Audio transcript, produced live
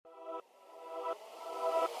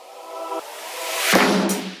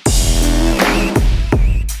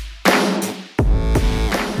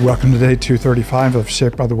Welcome to day 235 of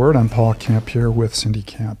Shaped by the Word. I'm Paul Camp here with Cindy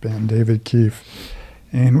Camp and David Keefe.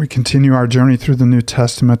 And we continue our journey through the New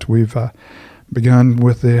Testament. We've begun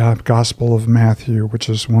with the Gospel of Matthew, which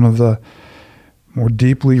is one of the more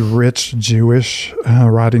deeply rich Jewish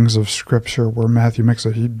writings of Scripture, where Matthew makes a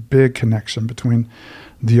big connection between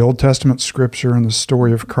the Old Testament Scripture and the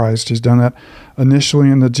story of Christ. He's done that initially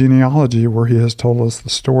in the genealogy, where he has told us the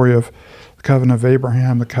story of the covenant of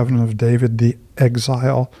Abraham, the covenant of David, the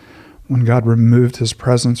exile, when God removed his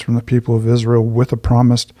presence from the people of Israel with a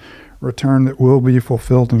promised return that will be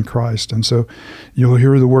fulfilled in Christ. And so you'll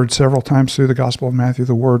hear the word several times through the Gospel of Matthew,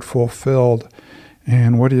 the word fulfilled.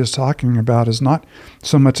 And what he is talking about is not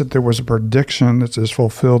so much that there was a prediction that is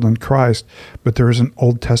fulfilled in Christ, but there is an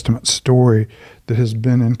Old Testament story that has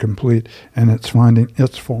been incomplete, and it's finding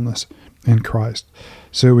its fullness in Christ.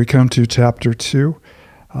 So we come to chapter 2.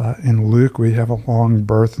 In Luke, we have a long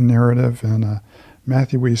birth narrative. In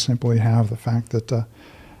Matthew, we simply have the fact that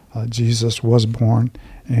Jesus was born,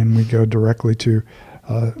 and we go directly to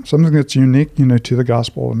something that's unique, to the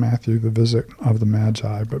Gospel of Matthew, the visit of the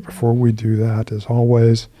Magi. But before we do that, as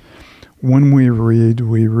always, when we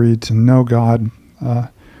read to know God.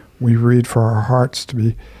 We read for our hearts to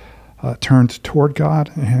be turned toward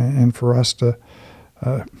God, and for us to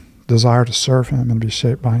desire to serve him and be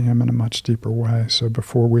shaped by him in a much deeper way. So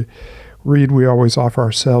before we read, we always offer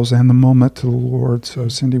ourselves and the moment to the Lord. So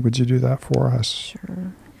Cindy, would you do that for us?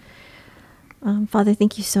 Sure. Father,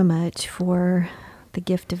 thank you so much for the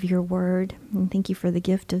gift of your word, and thank you for the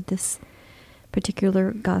gift of this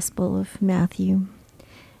particular Gospel of Matthew.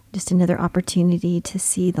 Just another opportunity to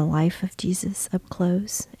see the life of Jesus up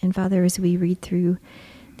close. And Father, as we read through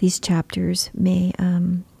these chapters, may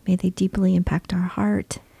they deeply impact our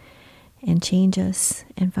heart and change us.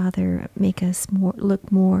 And Father, make us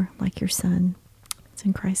look more like your Son. It's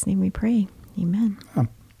in Christ's name we pray. Amen.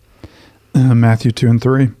 Matthew 2 and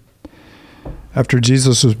 3. After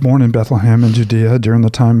Jesus was born in Bethlehem in Judea during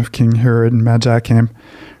the time of King Herod, Magi came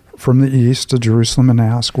from the east to Jerusalem and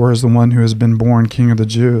asked, "Where is the one who has been born King of the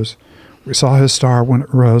Jews? We saw his star when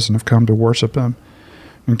it rose and have come to worship him."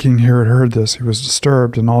 When King Herod heard this, he was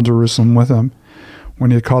disturbed, and all Jerusalem with him. When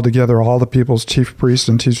he had called together all the people's chief priests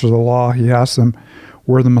and teachers of the law, he asked them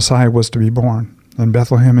where the Messiah was to be born. "In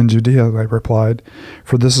Bethlehem in Judea," they replied,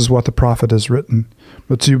 "for this is what the prophet has written.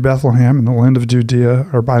 But you, Bethlehem, in the land of Judea,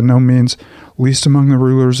 are by no means least among the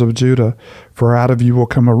rulers of Judah, for out of you will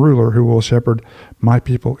come a ruler who will shepherd my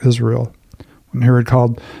people Israel." When Herod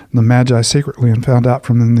called the Magi secretly and found out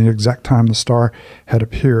from them the exact time the star had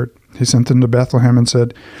appeared, he sent them to Bethlehem and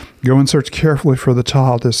said, "Go and search carefully for the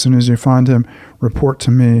child. As soon as you find him, report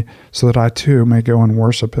to me, so that I too may go and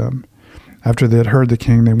worship him." After they had heard the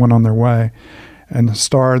king, they went on their way, and the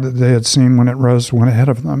star that they had seen when it rose went ahead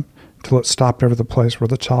of them, till it stopped over the place where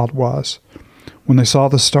the child was. When they saw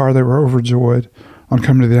the star, they were overjoyed. On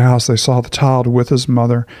coming to the house, they saw the child with his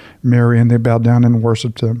mother, Mary, and they bowed down and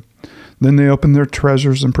worshipped him. Then they opened their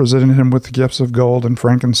treasures and presented him with gifts of gold and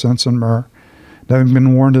frankincense and myrrh. And having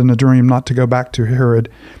been warned in a dream not to go back to Herod,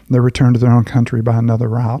 they returned to their own country by another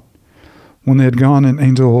route. When they had gone, an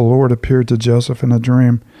angel of the Lord appeared to Joseph in a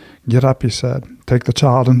dream. "Get up," he said, "take the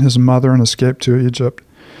child and his mother and escape to Egypt.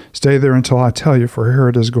 Stay there until I tell you, for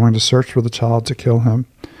Herod is going to search for the child to kill him."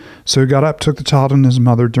 So he got up, took the child and his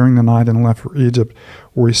mother during the night, and left for Egypt,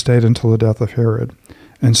 where he stayed until the death of Herod.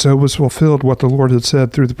 And so was fulfilled what the Lord had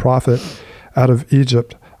said through the prophet, "Out of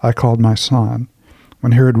Egypt I called my son."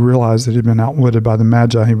 When Herod realized that he had been outwitted by the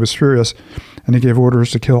Magi, he was furious, and he gave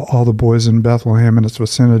orders to kill all the boys in Bethlehem and its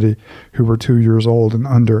vicinity who were 2 years old and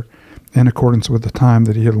under, in accordance with the time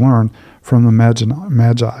that he had learned from the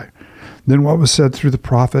Magi. Then what was said through the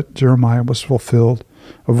prophet Jeremiah was fulfilled.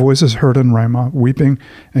 A voice is heard in Ramah, weeping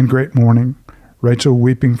and great mourning, Rachel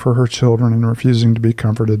weeping for her children and refusing to be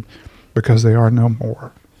comforted, because they are no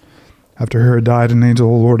more. After Herod died, an angel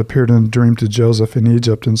of the Lord appeared in a dream to Joseph in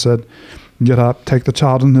Egypt and said, "Get up, take the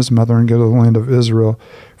child and his mother, and go to the land of Israel,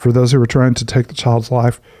 for those who were trying to take the child's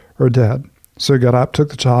life are dead." So he got up, took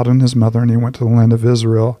the child and his mother, and he went to the land of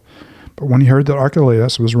Israel. But when he heard that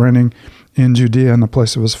Archelaus was reigning in Judea in the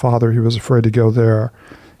place of his father, he was afraid to go there.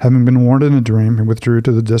 Having been warned in a dream, he withdrew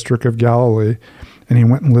to the district of Galilee, and he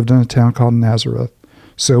went and lived in a town called Nazareth.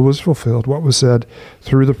 So was fulfilled what was said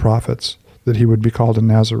through the prophets, that he would be called a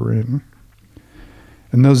Nazarene.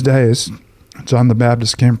 In those days, John the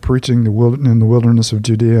Baptist came preaching in the wilderness of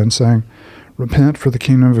Judea and saying, "Repent, for the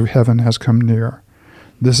kingdom of heaven has come near."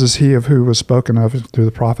 This is he of who was spoken of through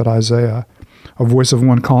the prophet Isaiah, a voice of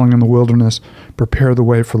one calling in the wilderness, "Prepare the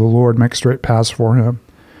way for the Lord, make straight paths for him."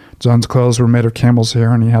 John's clothes were made of camel's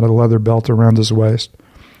hair, and he had a leather belt around his waist.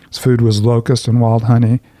 His food was locust and wild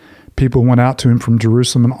honey. People went out to him from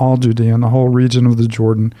Jerusalem and all Judea and the whole region of the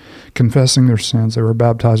Jordan, confessing their sins. They were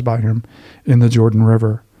baptized by him in the Jordan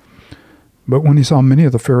River. But when he saw many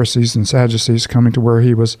of the Pharisees and Sadducees coming to where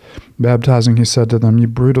he was baptizing, he said to them, "You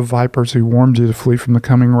brood of vipers, who warned you to flee from the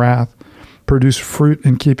coming wrath? Produce fruit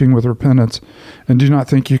in keeping with repentance, and do not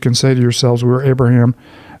think you can say to yourselves,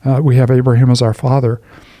 we have Abraham as our father.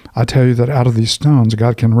 I tell you that out of these stones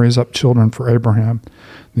God can raise up children for Abraham.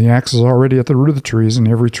 The axe is already at the root of the trees, and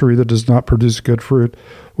every tree that does not produce good fruit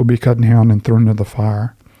will be cut down and thrown into the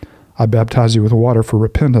fire. I baptize you with water for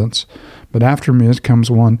repentance, but after me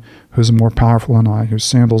comes one who is more powerful than I, whose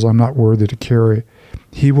sandals I'm not worthy to carry.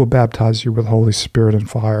 He will baptize you with Holy Spirit and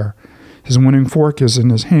fire. His winnowing fork is in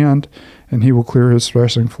his hand, and he will clear his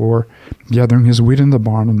threshing floor, gathering his wheat in the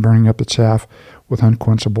barn and burning up the chaff with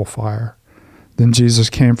unquenchable fire." Then Jesus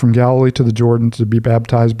came from Galilee to the Jordan to be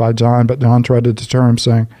baptized by John, but John tried to deter him,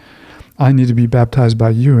 saying, "I need to be baptized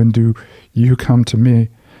by you, and do you come to me?"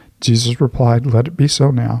 Jesus replied, "Let it be so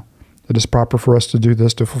now. It is proper for us to do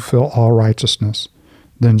this to fulfill all righteousness."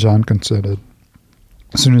 Then John consented.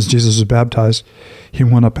 As soon as Jesus was baptized, he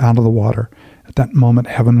went up out of the water. At that moment,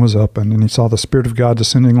 heaven was opened, and he saw the Spirit of God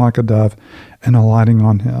descending like a dove and alighting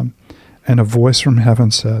on him. And a voice from heaven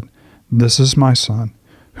said, "This is my Son,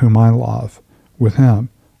 whom I love. With him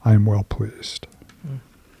I am well pleased."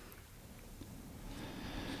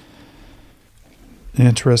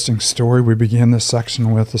 Interesting story. We begin this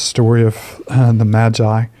section with the story of the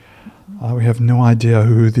Magi. We have no idea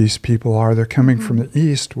who these people are. They're coming from the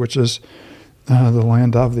east, which is the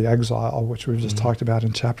land of the exile, which we've just talked about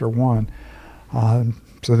in chapter 1.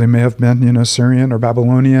 So they may have been, Syrian or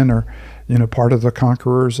Babylonian or, part of the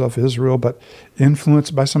conquerors of Israel, but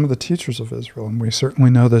influenced by some of the teachers of Israel. And we certainly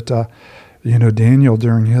know that, Daniel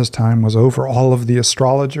during his time was over all of the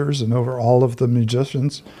astrologers and over all of the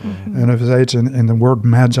magicians and of his age. And the word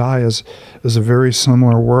Magi is a very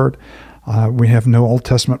similar word. We have no Old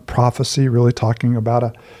Testament prophecy really talking about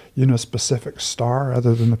a, specific star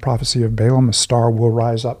other than the prophecy of Balaam. A star will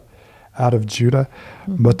rise up out of Judah.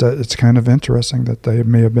 But it's kind of interesting that they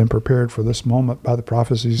may have been prepared for this moment by the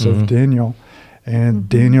prophecies of Daniel and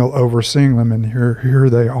Daniel overseeing them. And here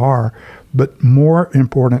they are. But more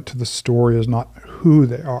important to the story is not who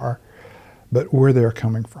they are, but where they're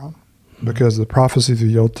coming from. Because the prophecy of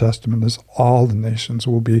the Old Testament is all the nations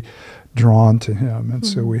will be drawn to him. And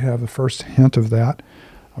so we have the first hint of that.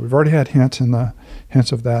 We've already had hints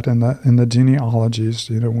of that in the genealogies,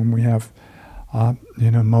 when we have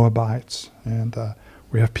Moabites, and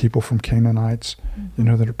we have people from Canaanites,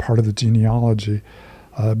 that are part of the genealogy.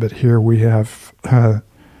 But here we have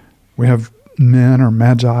men or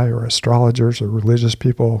magi or astrologers or religious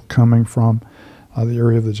people coming from the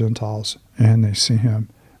area of the Gentiles, and they see him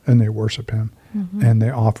and they worship him and they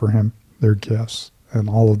offer him their gifts. And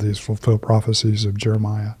all of these fulfill prophecies of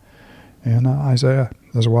Jeremiah and Isaiah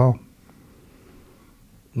as well.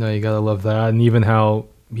 No, you gotta love that, and even how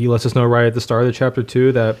he lets us know right at the start of chapter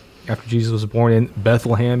 2 that after Jesus was born in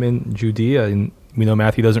Bethlehem in Judea, and we know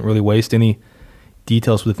Matthew doesn't really waste any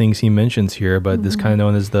details with the things he mentions here, but this kind of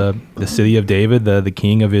known as the city of David, the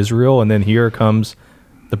king of Israel, and then here comes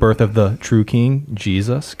the birth of the true king,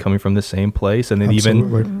 Jesus, coming from the same place, and it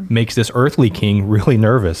even makes this earthly king really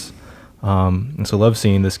nervous. And so I love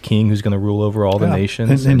seeing this king who's going to rule over all the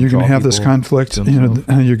nations. And you're going to have this conflict,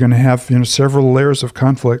 you're going to have several layers of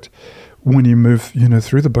conflict when you move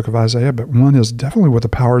through the book of Isaiah, but one is definitely with the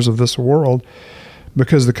powers of this world,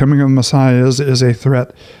 because the coming of the Messiah is a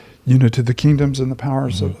threat to the kingdoms and the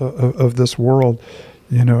powers of this world,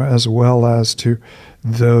 as well as to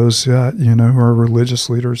those who are religious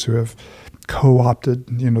leaders who have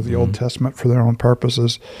co-opted the Old Testament for their own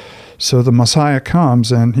purposes. So the Messiah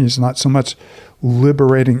comes, and he's not so much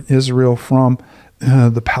liberating Israel from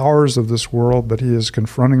the powers of this world, but he is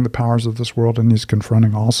confronting the powers of this world, and he's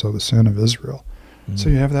confronting also the sin of Israel. So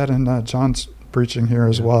you have that in John's preaching here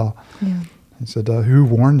as well. Yeah. He said, who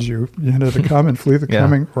warned you, to come and flee the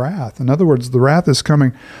coming wrath? In other words, the wrath is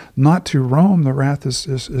coming not to Rome. The wrath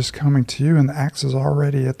is coming to you, and the axe is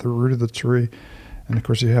already at the root of the tree. And, of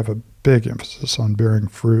course, you have a big emphasis on bearing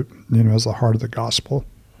fruit, as the heart of the gospel.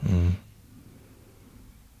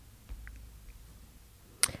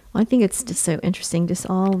 Well, I think it's just so interesting, just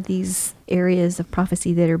all these areas of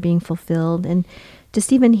prophecy that are being fulfilled, and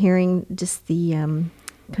just even hearing just the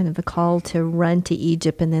kind of the call to run to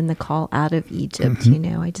Egypt and then the call out of Egypt.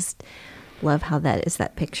 I just love how that is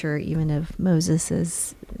that picture even of Moses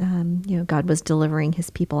as, God was delivering his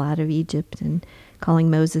people out of Egypt and calling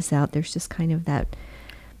Moses out. There's just kind of that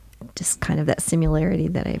just kind of that similarity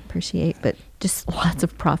that I appreciate, but just lots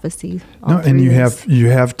of prophecy. No, and you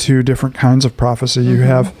have two different kinds of prophecy. You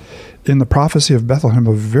have in the prophecy of Bethlehem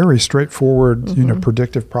a very straightforward,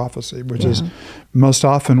 predictive prophecy, which is most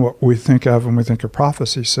often what we think of when we think of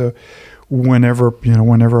prophecy. So whenever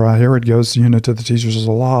Herod goes, to the teachers of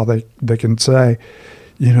the law, they can say,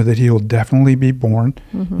 that he will definitely be born,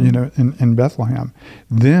 in Bethlehem.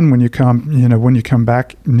 Then when you come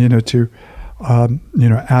back, to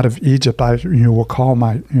out of Egypt, will call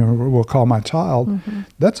my child.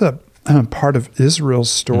 That's a part of Israel's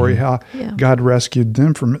story, how God rescued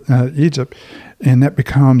them from Egypt, and that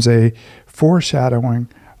becomes a foreshadowing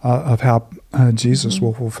of how Jesus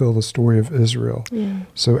will fulfill the story of Israel. Yeah.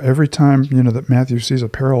 So every time that Matthew sees a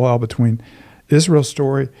parallel between Israel's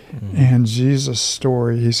story and Jesus'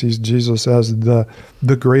 story, he sees Jesus as the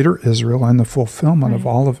greater Israel and the fulfillment of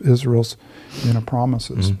all of Israel's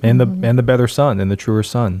promises. And the better son and the truer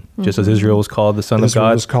son. Just as Israel was called the son of God.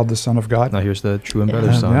 Israel was called the son of God. Now here's the true and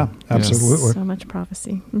better son. Yeah, absolutely. So much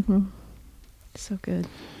prophecy. So good.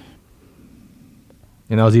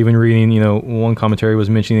 And I was even reading, one commentary was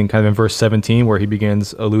mentioning kind of in verse 17 where he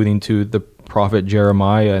begins alluding to the prophet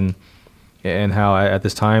Jeremiah and how at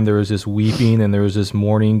this time there was this weeping and there was this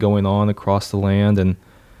mourning going on across the land, and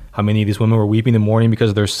how many of these women were weeping and mourning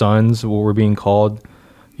because their sons were being called,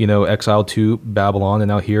 exiled to Babylon. And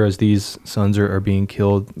now here, as these sons are being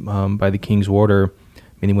killed by the king's order,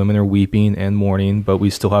 many women are weeping and mourning, but we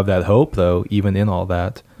still have that hope, though, even in all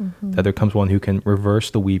that, that there comes one who can reverse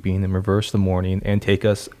the weeping and reverse the mourning and take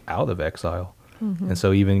us out of exile. And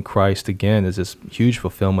so even Christ, again, is this huge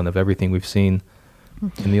fulfillment of everything we've seen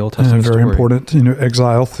in the Old Testament and a very story. important,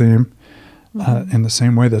 exile theme, in the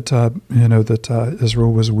same way that that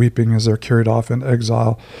Israel was weeping as they're carried off in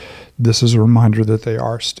exile. This is a reminder that they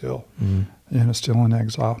are still, still in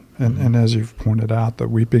exile. And as you've pointed out, the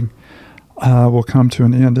weeping will come to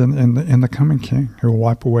an end in the coming King, who will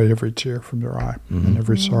wipe away every tear from their eye and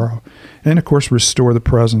every sorrow, and of course restore the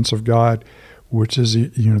presence of God, which is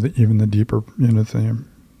even the deeper theme.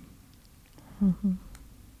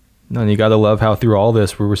 And you got to love how through all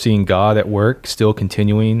this we're seeing God at work, still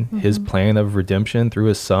continuing his plan of redemption through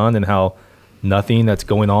his son, and how nothing that's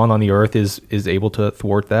going on the earth is able to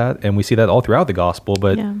thwart that. And we see that all throughout the gospel,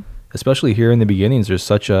 but especially here in the beginnings, there's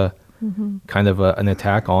such a kind of an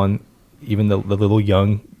attack on even the little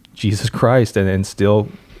young Jesus Christ, and still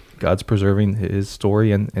God's preserving his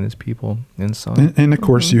story and his people and son. And of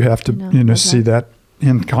course you have to see that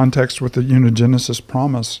in context with the Genesis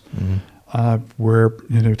promise. Where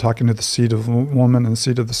talking to the seed of the woman and the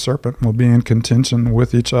seed of the serpent will be in contention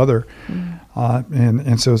with each other,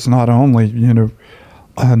 and so it's not only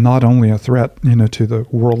a threat to the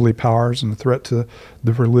worldly powers and a threat to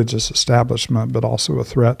the religious establishment, but also a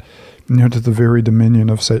threat to the very dominion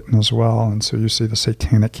of Satan as well. And so you see the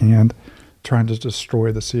satanic hand trying to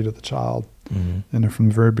destroy the seed of the child, from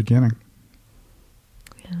the very beginning.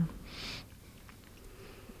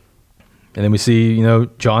 And then we see,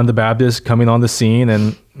 John the Baptist coming on the scene,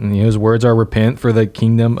 and his words are, "Repent, for the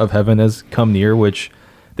kingdom of heaven has come near," which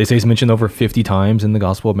they say is mentioned over 50 times in the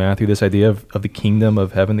Gospel of Matthew, this idea of the kingdom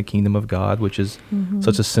of heaven, the kingdom of God, which is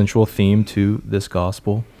such a central theme to this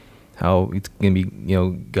gospel, how it's going to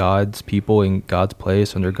be, God's people in God's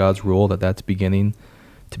place under God's rule, that's beginning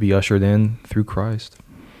to be ushered in through Christ.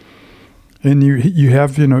 And you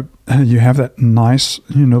have that nice,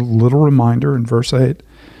 little reminder in verse 8,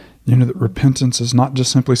 that repentance is not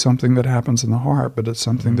just simply something that happens in the heart, but it's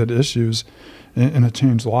something that issues in a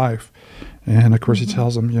changed life. And of course he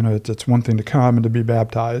tells them, it's one thing to come and to be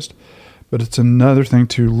baptized, but it's another thing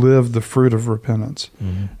to live the fruit of repentance.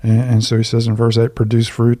 And so he says in verse 8, produce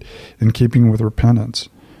fruit in keeping with repentance.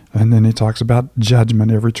 And then he talks about judgment.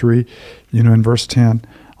 Every tree, in verse 10,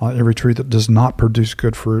 every tree that does not produce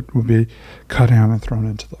good fruit will be cut down and thrown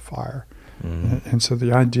into the fire. And so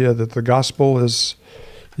the idea that the gospel is,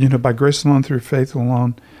 by grace alone, through faith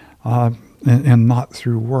alone, and not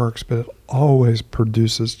through works, but it always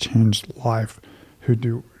produces changed lives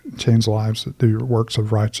that do works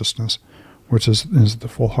of righteousness, which is the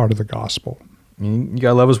full heart of the gospel. You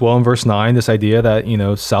gotta love as well in verse 9 this idea that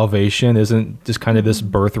salvation isn't just kind of this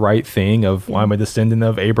birthright thing of well, I'm a descendant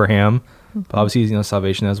of Abraham. But obviously,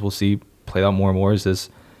 salvation, as we'll see played out more and more, is this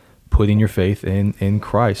putting your faith in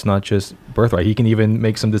Christ, not just birthright. He can even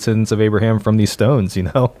make some descendants of Abraham from these stones,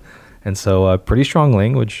 And so pretty strong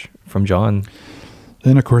language from John.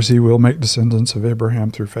 And of course, he will make descendants of Abraham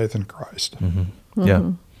through faith in Christ.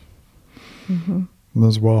 Yeah.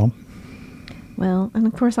 As well. Well, and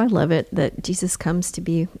of course, I love it that Jesus comes to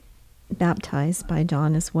be baptized by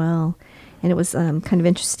John as well. And it was kind of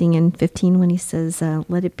interesting in 15 when he says,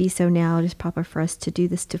 let it be so now. It is proper for us to do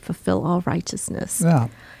this to fulfill all righteousness. Yeah.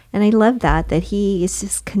 And I love that he is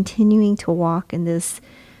just continuing to walk in this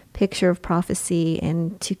picture of prophecy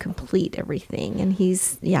and to complete everything. And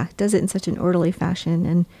he's, does it in such an orderly fashion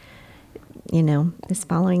and, is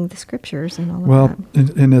following the scriptures and all of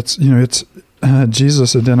that. And it's, it's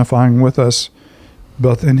Jesus identifying with us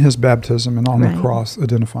both in his baptism and on the cross,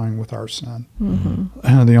 identifying with our sin.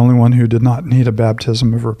 Mm-hmm. The only one who did not need a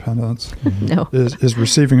baptism of repentance is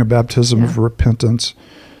receiving a baptism of repentance,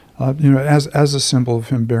 as a symbol of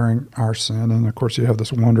him bearing our sin. And of course, you have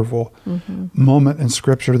this wonderful moment in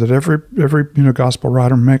Scripture that every gospel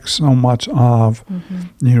writer makes so much of,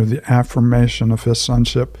 the affirmation of his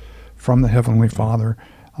sonship from the Heavenly Father.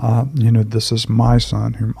 This is my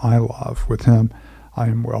Son whom I love. With him I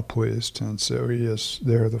am well pleased. And so he is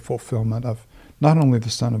there, the fulfillment of not only the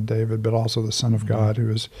Son of David, but also the Son of God who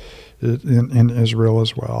is in Israel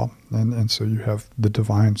as well. And so you have the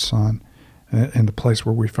divine Son in the place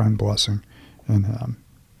where we find blessing in him.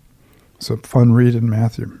 So fun read in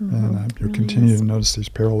Matthew. And you'll continue to notice these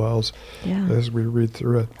parallels as we read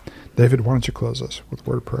through it. David, why don't you close us with a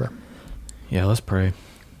word of prayer? Yeah, let's pray.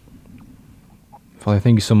 Father,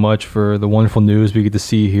 thank you so much for the wonderful news we get to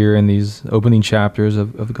see here in these opening chapters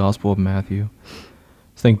of the Gospel of Matthew.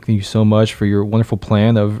 Thank you so much for your wonderful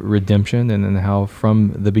plan of redemption and how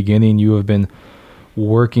from the beginning you have been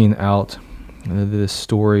working out this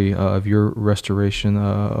story of your restoration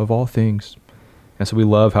of all things. And so we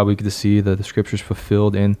love how we get to see the scriptures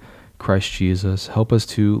fulfilled in Christ Jesus. Help us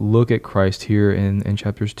to look at Christ here in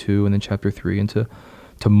chapters 2 and in chapter 3 and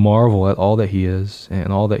to marvel at all that he is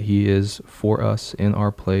and all that he is for us in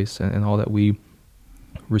our place and all that we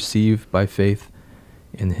receive by faith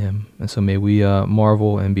in him. And so may we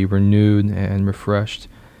marvel and be renewed and refreshed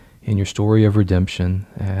in your story of redemption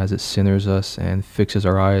as it centers us and fixes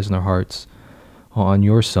our eyes and our hearts on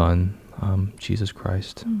your Son, Jesus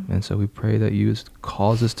Christ. And so we pray that you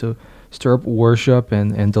cause us to stir up worship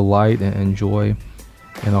and delight and joy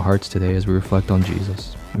in our hearts today as we reflect on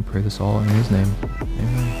Jesus. We pray this all in his name.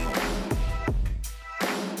 Amen.